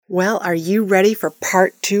Well, are you ready for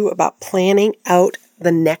part 2 about planning out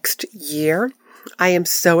the next year? I am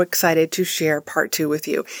so excited to share part 2 with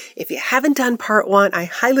you. If you haven't done part 1, I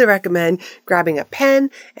highly recommend grabbing a pen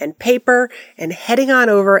and paper and heading on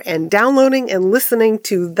over and downloading and listening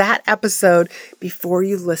to that episode before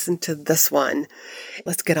you listen to this one.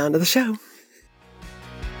 Let's get on to the show.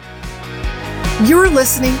 You're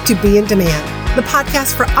listening to Be in Demand, the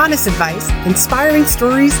podcast for honest advice, inspiring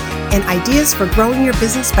stories, and ideas for growing your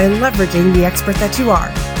business by leveraging the expert that you are.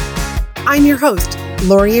 I'm your host,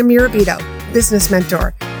 Lori Mirabito, business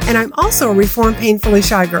mentor, and I'm also a reformed painfully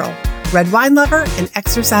shy girl, red wine lover, and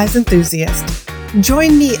exercise enthusiast.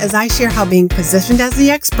 Join me as I share how being positioned as the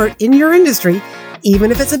expert in your industry, even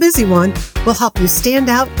if it's a busy one, will help you stand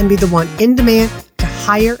out and be the one in demand to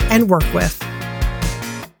hire and work with.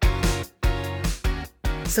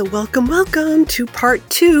 So welcome to part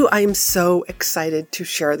 2. I am so excited to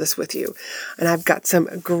share this with you. And I've got some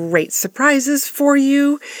great surprises for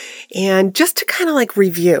you. And just to kind of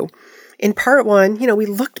review, in part 1, we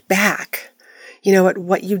looked back, at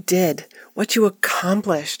what you did, what you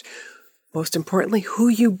accomplished, most importantly, who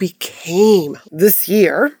you became this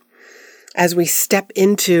year as we step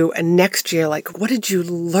into a next year. What did you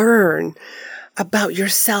learn about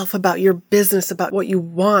yourself, about your business, about what you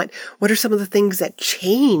want? What are some of the things that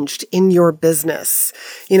changed in your business?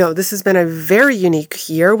 This has been a very unique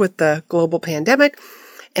year with the global pandemic.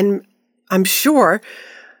 And I'm sure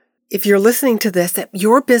if you're listening to this, that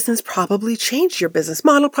your business probably changed. Your business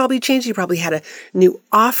model probably changed. You probably had a new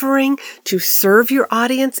offering to serve your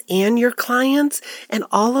audience and your clients, and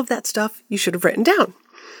all of that stuff you should have written down.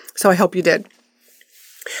 So I hope you did.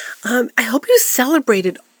 I hope you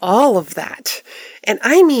celebrated all of that. And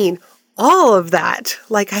I mean all of that.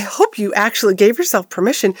 I hope you actually gave yourself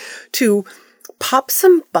permission to pop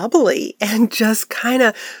some bubbly and just kind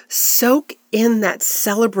of soak in that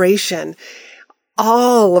celebration,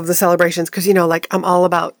 all of the celebrations. Because, I'm all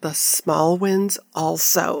about the small wins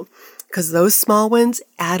also, because those small wins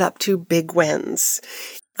add up to big wins.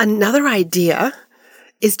 Another idea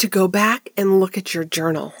is to go back and look at your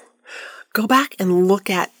journal. Go back and look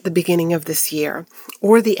at the beginning of this year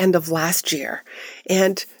or the end of last year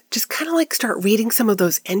and just kind of start reading some of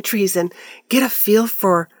those entries and get a feel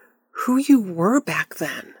for who you were back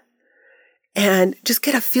then. And just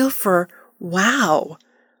get a feel for, wow,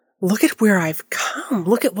 look at where I've come.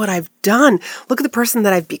 Look at what I've done. Look at the person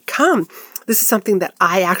that I've become. This is something that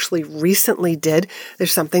I actually recently did.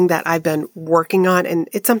 There's something that I've been working on, and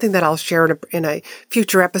it's something that I'll share in a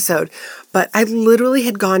future episode. But I literally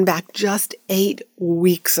had gone back just 8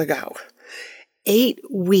 weeks ago. 8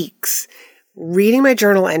 weeks reading my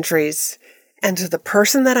journal entries, and to the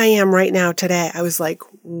person that I am right now today, I was like,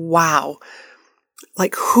 wow.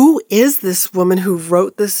 Who is this woman who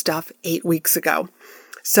wrote this stuff 8 weeks ago?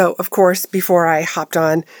 So, of course, before I hopped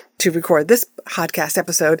on to record this podcast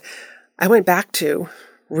episode, I went back to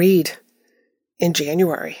read in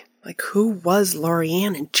January. Who was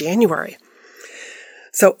Lorianne in January?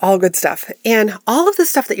 So all good stuff. And all of the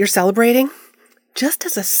stuff that you're celebrating, just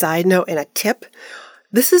as a side note and a tip,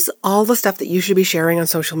 this is all the stuff that you should be sharing on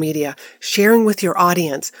social media, sharing with your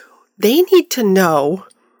audience. They need to know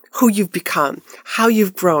who you've become, how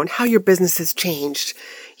you've grown, how your business has changed.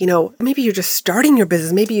 Maybe you're just starting your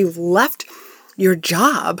business. Maybe you've left your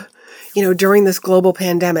job during this global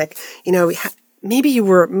pandemic. Maybe you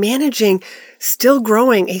were managing, still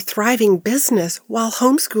growing a thriving business while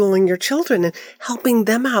homeschooling your children and helping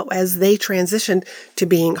them out as they transitioned to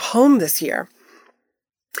being home this year.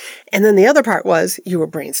 And then the other part was you were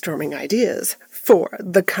brainstorming ideas for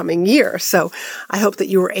the coming year. So I hope that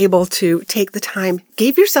you were able to take the time,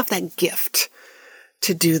 gave yourself that gift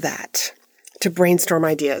to do that, to brainstorm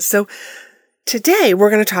ideas. So today we're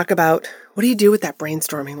going to talk about, what do you do with that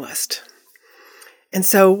brainstorming list? And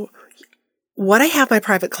so what I have my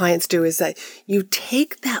private clients do is that you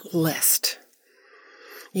take that list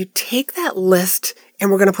and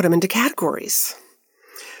we're going to put them into categories.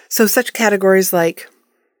 So such categories like,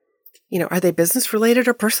 are they business related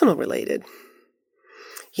or personal related?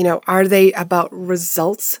 Are they about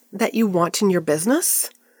results that you want in your business?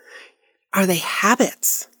 Are they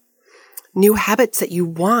habits? New habits that you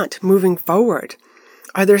want moving forward?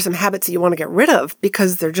 Are there some habits that you want to get rid of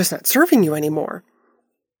because they're just not serving you anymore?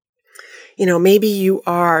 Maybe you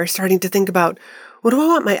are starting to think about, what do I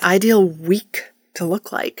want my ideal week to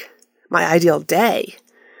look like? My ideal day,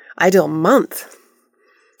 ideal month,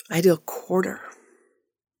 ideal quarter.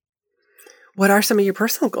 What are some of your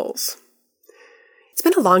personal goals? It's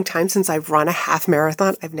been a long time since I've run a half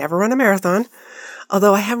marathon. I've never run a marathon,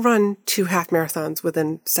 although I have run 2 half marathons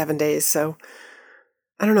within 7 days. So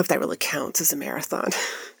I don't know if that really counts as a marathon.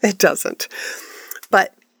 It doesn't.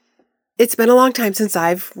 But it's been a long time since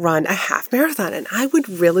I've run a half marathon, and I would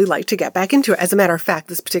really like to get back into it. As a matter of fact,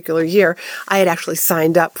 this particular year, I had actually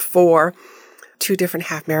signed up for 2 different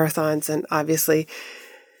half marathons, and obviously,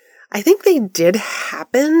 I think they did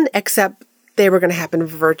happen, except they were going to happen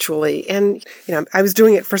virtually. And, I was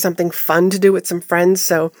doing it for something fun to do with some friends,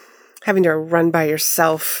 so having to run by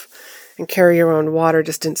yourself and carry your own water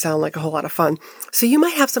just didn't sound like a whole lot of fun. So you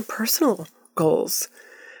might have some personal goals.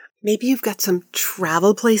 Maybe you've got some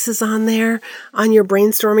travel places on there on your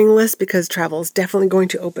brainstorming list, because travel is definitely going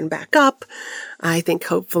to open back up, I think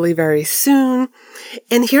hopefully very soon.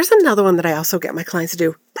 And here's another one that I also get my clients to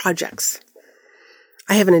do, projects.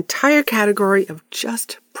 I have an entire category of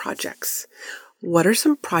just projects. What are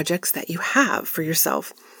some projects that you have for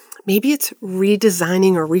yourself? Maybe it's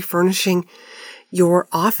redesigning or refurnishing your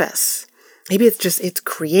office. Maybe it's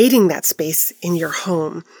creating that space in your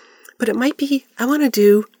home. But it might be, I want to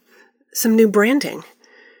do some new branding.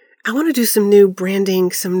 I want to do some new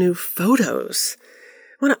branding, some new photos.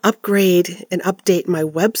 I want to upgrade and update my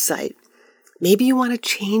website. Maybe you want to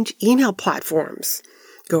change email platforms,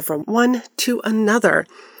 go from one to another.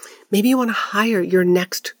 Maybe you want to hire your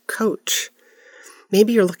next coach.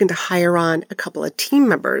 Maybe you're looking to hire on a couple of team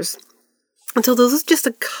members. And so those are just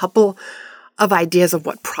a couple of ideas of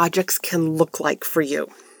what projects can look like for you.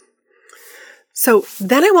 So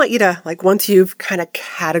then I want you to, once you've kind of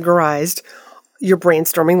categorized your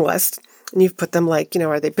brainstorming list, and you've put them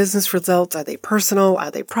are they business results? Are they personal? Are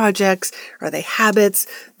they projects? Are they habits?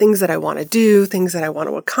 Things that I want to do, things that I want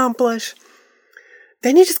to accomplish.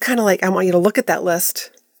 Then you just kind of I want you to look at that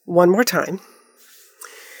list one more time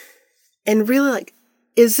and really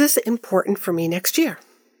is this important for me next year?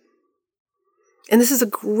 And this is a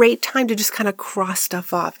great time to just kind of cross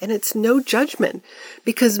stuff off. And it's no judgment,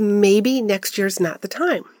 because maybe next year's not the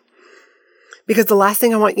time. Because the last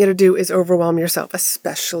thing I want you to do is overwhelm yourself,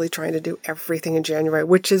 especially trying to do everything in January,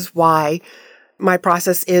 which is why my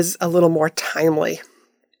process is a little more timely.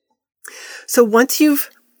 So once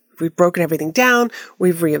we've broken everything down,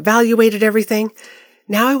 we've reevaluated everything,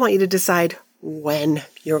 now I want you to decide when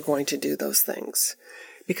you're going to do those things.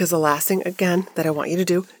 Because the last thing, again, that I want you to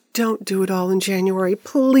do, don't do it all in January.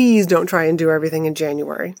 Please don't try and do everything in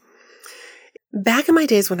January. Back in my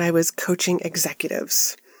days when I was coaching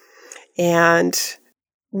executives, and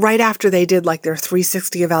right after they did their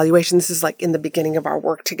 360 evaluation, this is in the beginning of our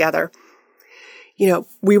work together,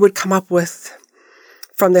 we would come up with,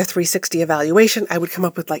 from their 360 evaluation, I would come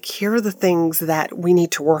up with here are the things that we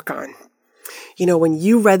need to work on. When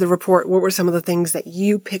you read the report, what were some of the things that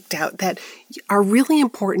you picked out that are really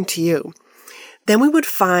important to you? Then we would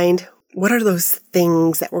find what are those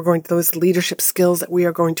things that those leadership skills that we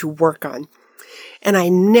are going to work on. And I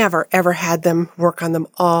never, ever had them work on them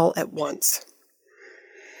all at once.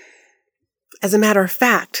 As a matter of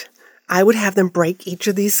fact, I would have them break each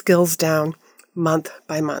of these skills down month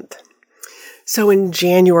by month. So in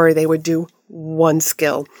January, they would do one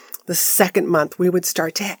skill. The second month, we would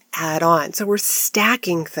start to add on. So we're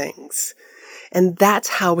stacking things. And that's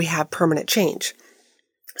how we have permanent change.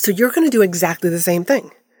 So you're going to do exactly the same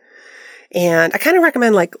thing. And I kind of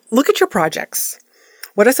recommend look at your projects.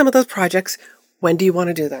 What are some of those projects? When do you want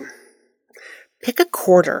to do them? Pick a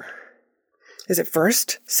quarter. Is it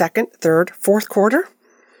first, second, third, fourth quarter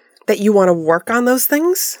that you want to work on those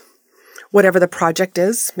things? Whatever the project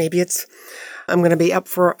is. Maybe it's, I'm going to be up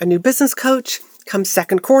for a new business coach come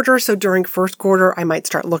second quarter. So during first quarter, I might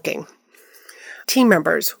start looking. Team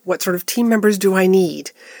members. What sort of team members do I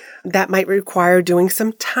need? That might require doing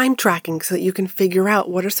some time tracking so that you can figure out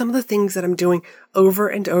what are some of the things that I'm doing over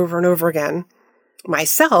and over and over again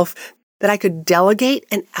myself that I could delegate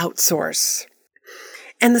and outsource.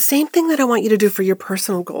 And the same thing that I want you to do for your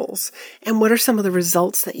personal goals. And what are some of the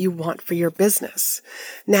results that you want for your business?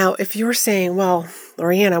 Now, if you're saying, well,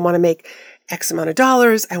 Lorianne, I want to make X amount of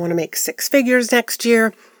dollars. I want to make 6 figures next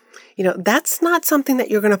year. That's not something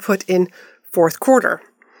that you're going to put in fourth quarter,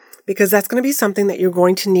 because that's going to be something that you're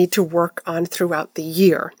going to need to work on throughout the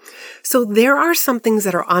year. So there are some things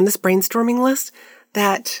that are on this brainstorming list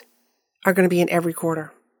that are going to be in every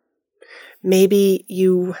quarter. Maybe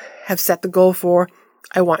you have set the goal for,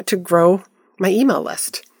 I want to grow my email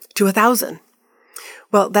list to 1,000.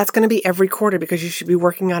 Well, that's going to be every quarter, because you should be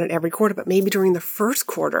working on it every quarter. But maybe during the first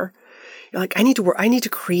quarter, you're I need to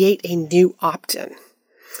create a new opt-in.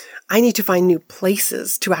 I need to find new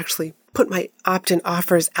places to actually put my opt-in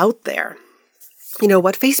offers out there.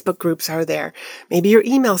 What Facebook groups are there? Maybe your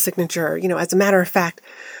email signature. As a matter of fact,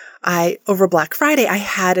 over Black Friday, I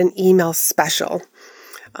had an email special.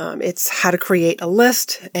 It's how to create a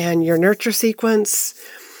list and your nurture sequence.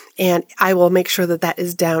 And I will make sure that that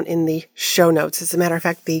is down in the show notes. As a matter of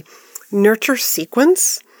fact, the Nurture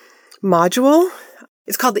Sequence module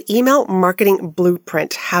is called the Email Marketing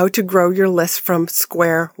Blueprint, How to Grow Your List from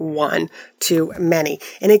Square One to Many.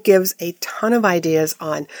 And it gives a ton of ideas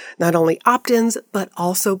on not only opt-ins, but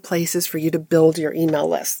also places for you to build your email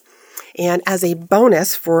list. And as a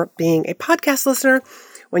bonus for being a podcast listener,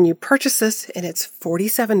 when you purchase this and it's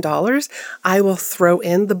 $47, I will throw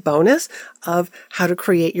in the bonus of how to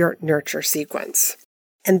create your nurture sequence.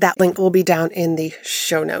 And that link will be down in the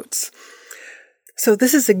show notes. So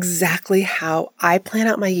this is exactly how I plan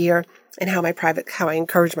out my year and how I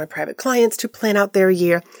encourage my private clients to plan out their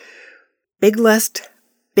year. Big list,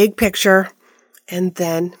 big picture, and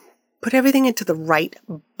then put everything into the right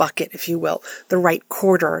bucket, if you will, the right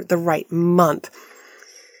quarter, the right month,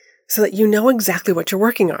 so that you know exactly what you're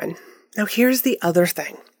working on. Now, here's the other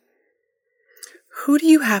thing. Who do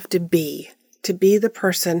you have to be the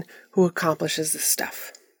person who accomplishes this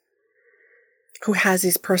stuff? Who has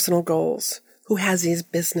these personal goals? Who has these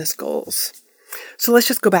business goals? So let's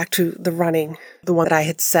just go back to the running, the one that I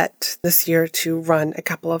had set this year to run a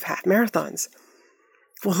couple of half marathons.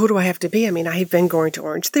 Well, who do I have to be? I mean, I've been going to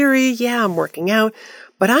Orange Theory. Yeah, I'm working out,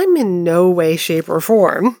 but I'm in no way, shape, or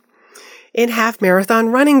form in half marathon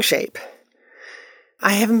running shape.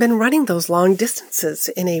 I haven't been running those long distances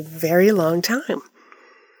in a very long time.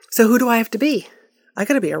 So who do I have to be? I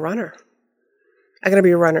got to be a runner. I got to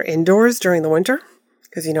be a runner indoors during the winter,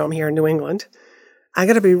 because I'm here in New England. I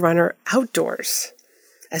got to be a runner outdoors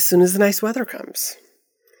as soon as the nice weather comes.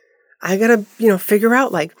 I got to, figure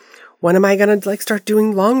out when am I going to start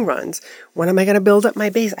doing long runs? When am I going to build up my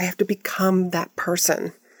base? I have to become that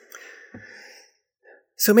person.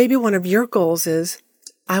 So maybe one of your goals is,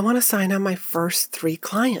 I want to sign on my first 3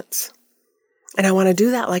 clients. And I want to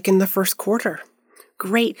do that in the first quarter.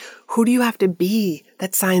 Great. Who do you have to be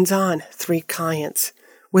that signs on 3 clients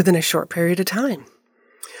within a short period of time?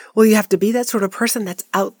 Well, you have to be that sort of person that's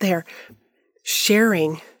out there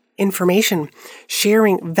sharing information,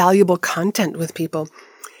 sharing valuable content with people,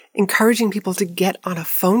 encouraging people to get on a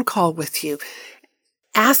phone call with you,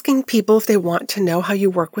 asking people if they want to know how you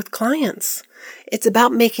work with clients. It's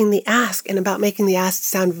about making the ask and about making the ask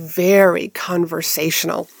sound very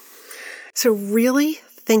conversational. So really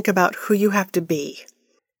think about who you have to be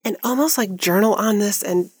and almost journal on this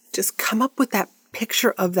and just come up with that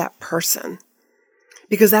picture of that person.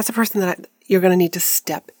 Because that's a person that you're going to need to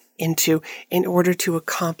step into in order to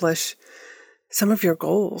accomplish some of your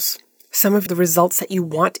goals, some of the results that you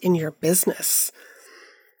want in your business,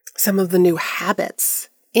 some of the new habits,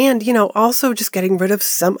 and, also just getting rid of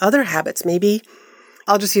some other habits. Maybe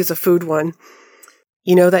I'll just use a food one.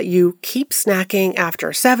 You know that you keep snacking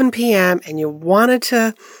after 7 p.m. and you wanted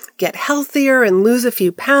to get healthier and lose a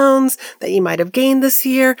few pounds that you might have gained this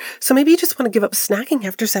year. So maybe you just want to give up snacking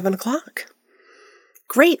after 7 o'clock.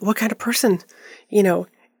 Great. What kind of person,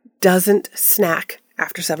 doesn't snack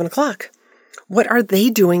after 7 o'clock? What are they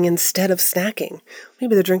doing instead of snacking?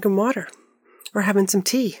 Maybe they're drinking water or having some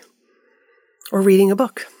tea or reading a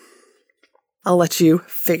book. I'll let you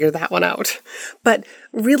figure that one out. But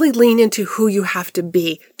really lean into who you have to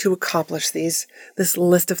be to accomplish this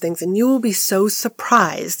list of things. And you will be so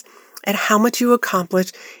surprised at how much you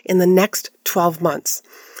accomplish in the next 12 months.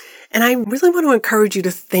 And I really want to encourage you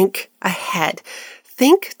to think ahead.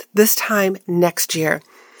 Think this time next year.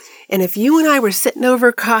 And if you and I were sitting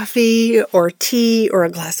over coffee or tea or a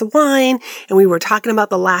glass of wine and we were talking about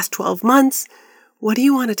the last 12 months, what do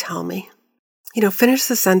you want to tell me? Finish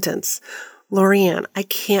the sentence. Lorianne, I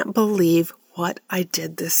can't believe what I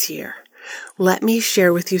did this year. Let me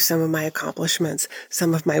share with you some of my accomplishments,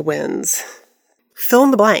 some of my wins. Fill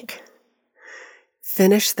in the blank.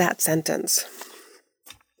 Finish that sentence.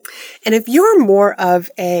 And if you're more of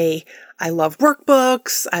I love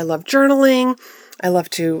workbooks, I love journaling, I love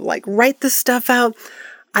to write this stuff out,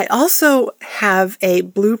 I also have a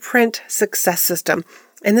blueprint success system.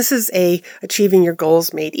 And this is Achieving Your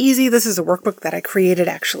Goals Made Easy. This is a workbook that I created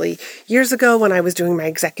actually years ago when I was doing my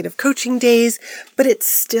executive coaching days, but it's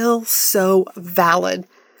still so valid.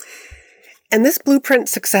 And this blueprint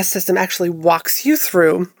success system actually walks you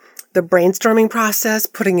through the brainstorming process,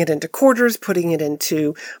 putting it into quarters, putting it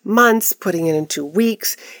into months, putting it into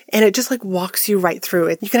weeks, and it just walks you right through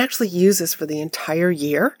it. You can actually use this for the entire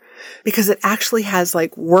year because it actually has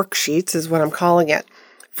worksheets is what I'm calling it.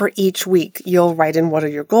 For each week, you'll write in what are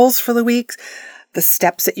your goals for the week, the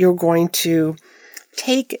steps that you're going to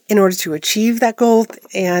take in order to achieve that goal,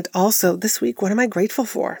 and also this week, what am I grateful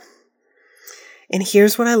for? And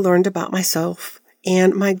here's what I learned about myself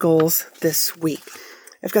and my goals this week.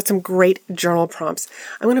 I've got some great journal prompts.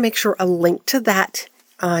 I'm going to make sure a link to that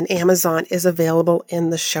on Amazon is available in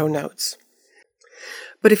the show notes.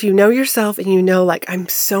 But if you know yourself and you know, like, I'm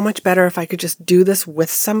so much better if I could just do this with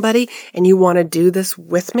somebody, and you want to do this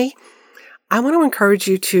with me, I want to encourage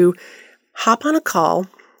you to hop on a call,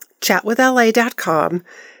 chatwithla.com,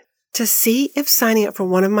 to see if signing up for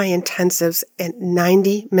one of my intensives and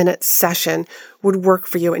 90-minute session would work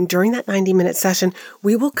for you. And during that 90-minute session,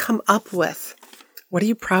 we will come up with, what are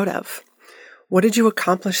you proud of? What did you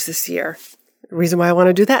accomplish this year? The reason why I want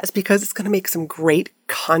to do that is because it's going to make some great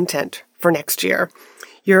content for next year.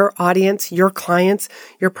 Your audience, your clients,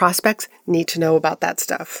 your prospects need to know about that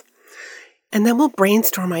stuff. And then we'll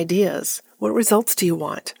brainstorm ideas. What results do you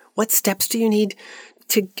want? What steps do you need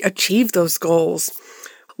to achieve those goals?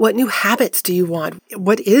 What new habits do you want?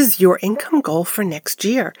 What is your income goal for next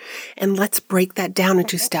year? And let's break that down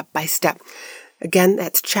into step by step. Again,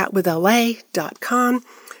 that's chatwithla.com.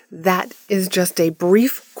 That is just a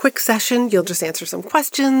brief, quick session. You'll just answer some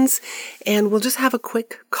questions, and we'll just have a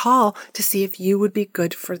quick call to see if you would be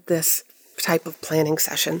good for this type of planning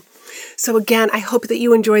session. So again, I hope that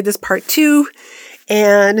you enjoyed this part 2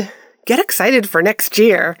 and get excited for next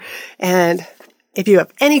year. And if you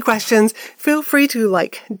have any questions, feel free to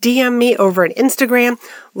DM me over on Instagram,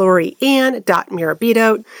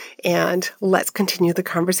 LoriAnn.Mirabito, and let's continue the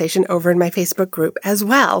conversation over in my Facebook group as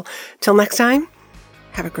well. Till next time,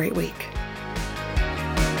 have a great week.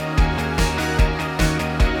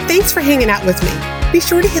 Thanks for hanging out with me. Be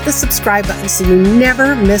sure to hit the subscribe button so you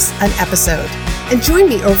never miss an episode. And join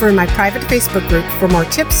me over in my private Facebook group for more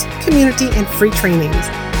tips, community, and free trainings.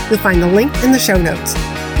 You'll find the link in the show notes.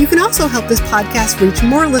 You can also help this podcast reach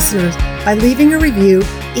more listeners by leaving a review,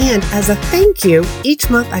 and as a thank you, each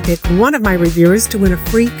month I pick one of my reviewers to win a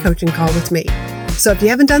free coaching call with me. So if you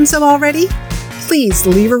haven't done so already, please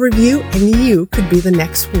leave a review and you could be the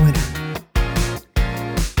next winner.